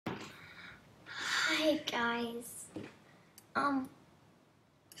Hey guys, I'm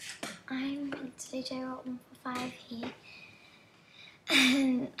DJ Rotten for 5 here,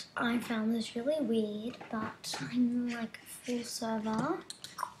 and I found this really weird, but I'm like a full server,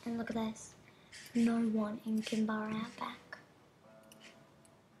 and look at this, no one in Kimbara back,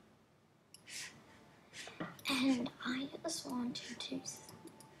 and I just wanted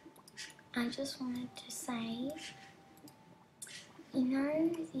to say, you know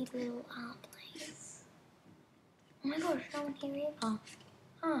the little art place? Oh my gosh, no one here either.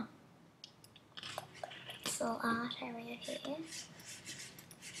 Huh. This little art area here.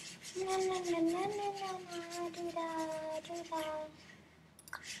 Na na na na na na, do da, do da.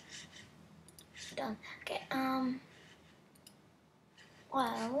 Done. Okay,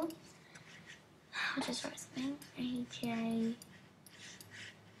 well, I'll just write something. AJ,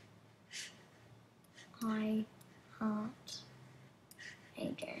 I heart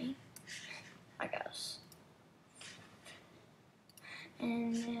AJ, I guess.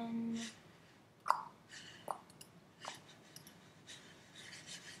 And then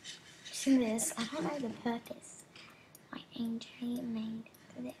see this, I don't know the purpose. Like AJ made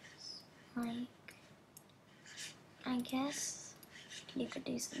this. Like, I guess you could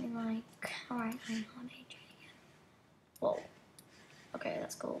do something like, alright, I'm on AJ again. Whoa. Okay,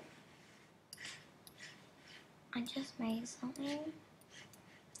 that's cool. I just made something,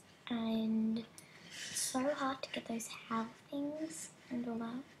 and it's so hard to get those how things and all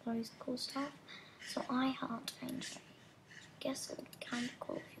that, those cool stuff. So I heart AJ. Guess it would be kind of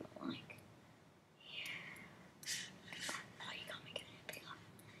cool if you were like, yeah. Oh, you can't make it any bigger.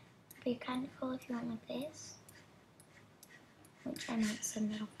 It'd be kind of cool if you went like this, which I might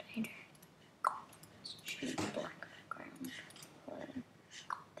send that off to AJ. Let's choose black background.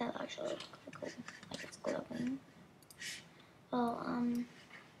 That actually looks quite cool, like it's glowing. Well,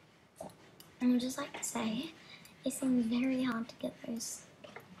 I would just like to say, it seems very hard to get those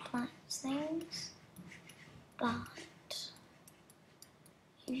plaques things, but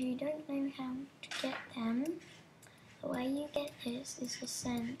if you don't know how to get them, the way you get this is to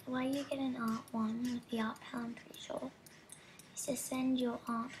send, the way you get an art one with the art palette, I'm pretty sure, is to send your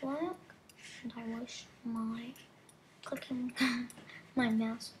artwork, and I wish my clicking, my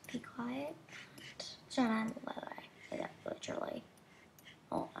mouse would be quiet, but it's not an animal by the way, like that literally,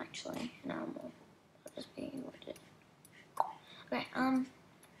 oh actually, an animal, that just being legit. Okay,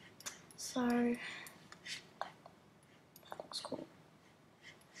 so, that looks cool.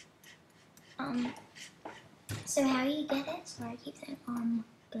 So how you get it, sorry I keep saying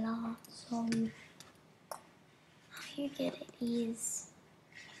blah, so how you get it is,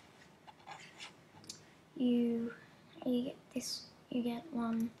 you get this, you get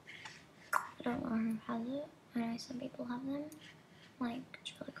one, I don't know who has it, I know some people have them, like,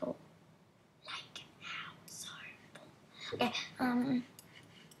 it's really cool, like, how, so cool. Okay,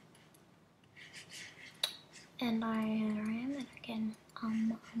 and I am, and again,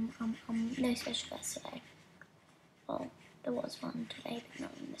 no special guest today. Well, there was one today, but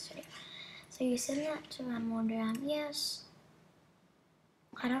not in this video. So you send that to Wonderland, yes.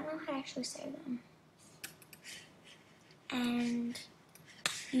 I don't know how to actually say them. And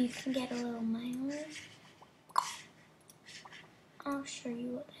you can get a little mail. I'll show you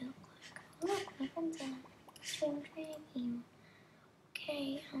what they look like. Oh, look, my friend's on. Swim training.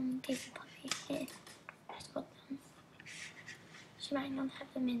 Okay, paper puppy here. Just got them. She might not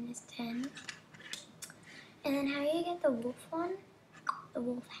have them in this den. And then how you get the wolf one? The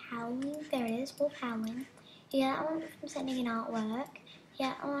wolf howling. There it is, wolf howling. You get that one from sending an artwork. You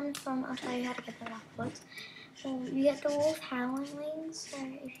get that one from, I'll tell you how to get that afterwards. So you get the wolf howling links. So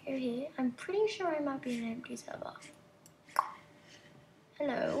if you're here, I'm pretty sure I might be in an empty server.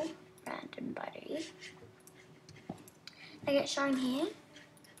 Hello, random buddy. I get shown here.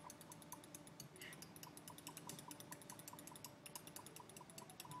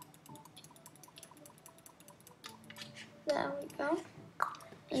 There we go.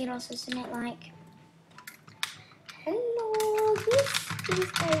 And you can also submit like, hello, this is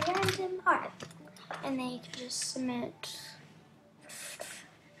a random art. And then you can just submit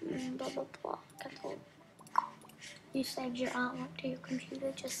blah blah blah. That's all. You saved your artwork to your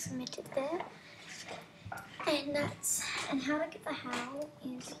computer, just submit it there. And how to get the howl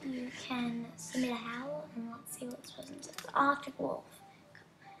is you can submit a howl, and let's see what this person says. Arctic Wolf.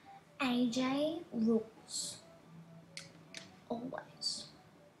 AJ rules. Always.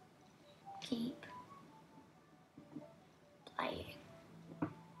 Keep playing.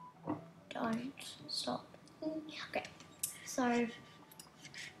 Don't stop. Okay, so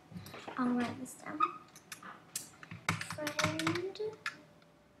I'll write this down. Friend.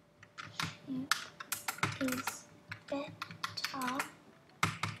 is better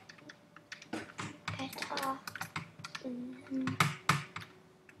than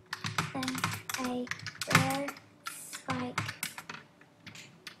a rare spike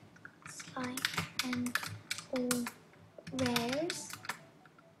and all rares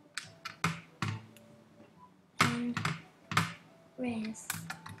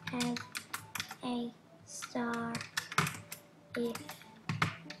have a star if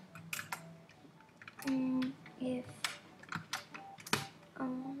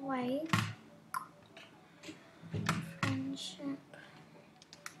wait,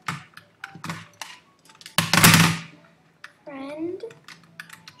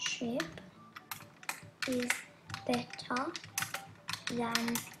 friendship is better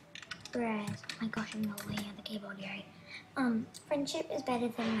than rares. Oh my gosh, I'm not looking at the keyboard here. Friendship is better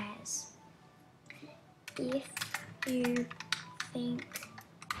than rares. If you think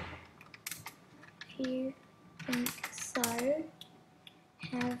so,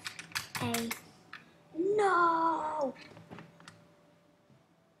 have a no.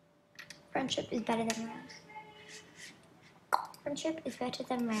 Friendship is better than rares. Friendship is better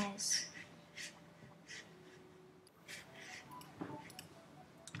than rares.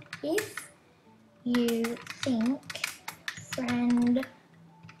 If you think friendship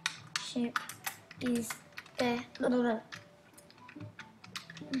is better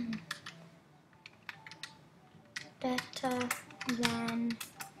than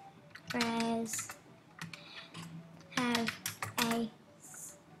rares, have a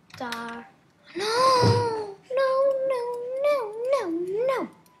star.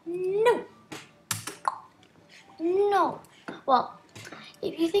 No. Well,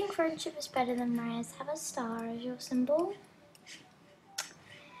 if you think friendship is better than rares, have a star as your symbol.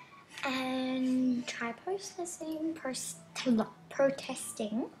 And try protesting.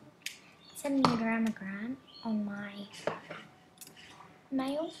 Send me a dramagram on my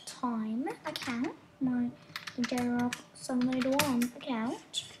mail time account, my general Sunlight1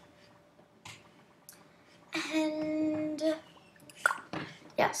 account. And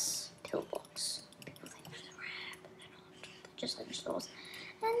yes, pillbox. People think it's rare, but they're not. They're just like stores.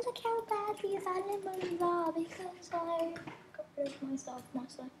 And look how bad the animals are because I got rid of myself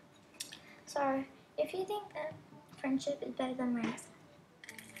mostly. So if you think that friendship is better than rares,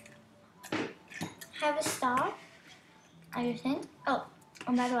 have a star. I just think. Oh,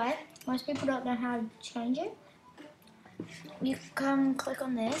 and by the way, most people don't know how to change it. You can click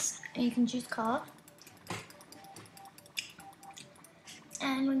on this and you can choose color.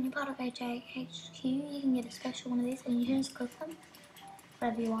 And when you're part of HQ, you can get a special one of these and you can just click them,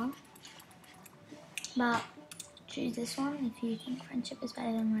 whatever you want. But choose this one if you think friendship is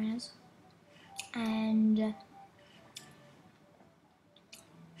better than rares. And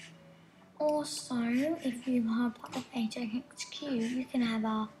also, if you are part of HQ, you can have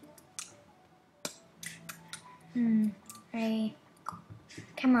a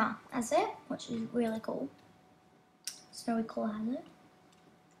camera as it, which is really cool. Snowy Cool has it.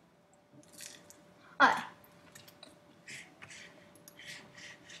 Oh.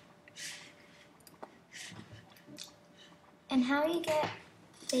 And how you get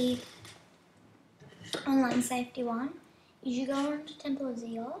the online safety one is you go into Temple of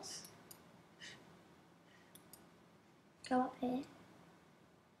Zelos, go up here,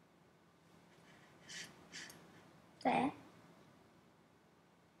 there,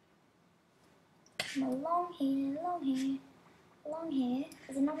 come along here,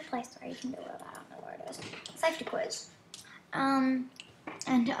 there's another place where you can do it, I don't know where it is, safety quiz, and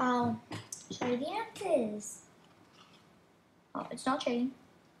I'll show you the answers. Oh, it's not cheating.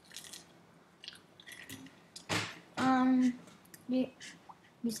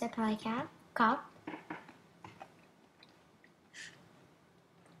 You said play cup.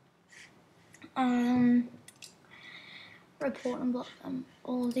 Report and block them.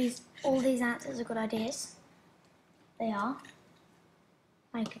 All these answers are good ideas. They are.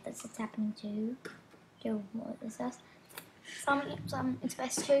 Like this is happening to do what this says. Some it's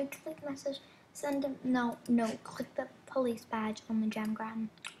best to click the message. Send them no, click the police badge on the jamgram.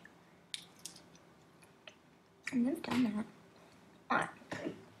 I've never done that. Alright.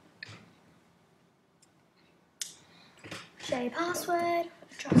 Share your password,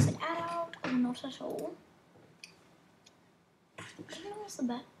 trusted adult, or not at all. I don't know what's the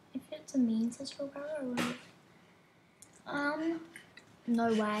bet. If it's a mean sister or brother or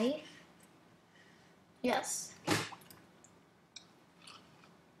no way. Yes.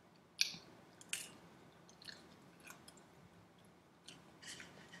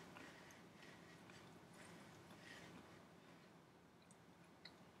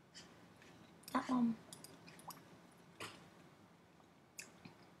 That one.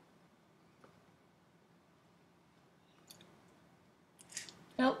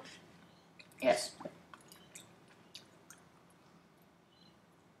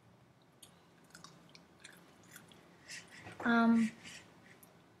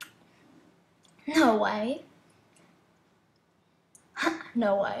 No way.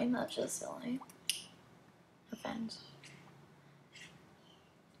 No way, that's just silly. Offense.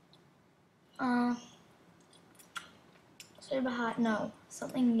 Super hard, no.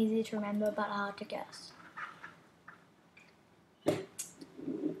 Something easy to remember but hard to guess.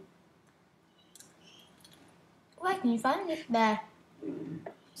 Where can you find it? There.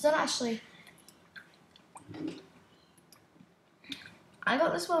 It's not actually. I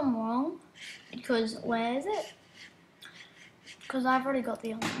got this one wrong because where is it? Because I've already got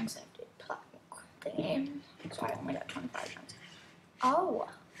the online safety plaque thingy, so I only got 25 cents. Oh,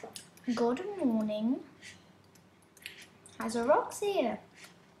 good morning. How's a rocks here?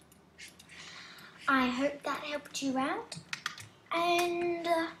 I hope that helped you out, and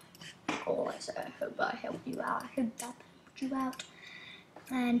I said I hope I helped you out. I hope that helped you out.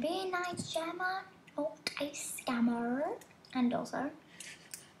 And be a nice jammer, not a scammer. And also,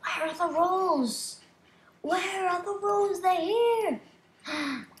 where are the rules? Where are the rules? They're here.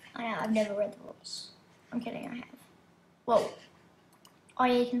 I know, I've never read the rules. I'm kidding, I have. Whoa. Oh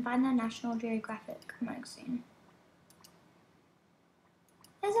yeah, you can find the National Geographic magazine.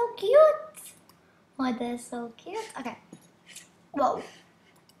 They're so cute. Oh, they're so cute. Okay. Whoa.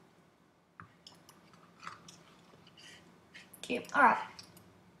 Cute. Alright.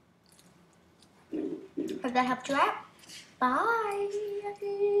 Hope that helped you out. Bye.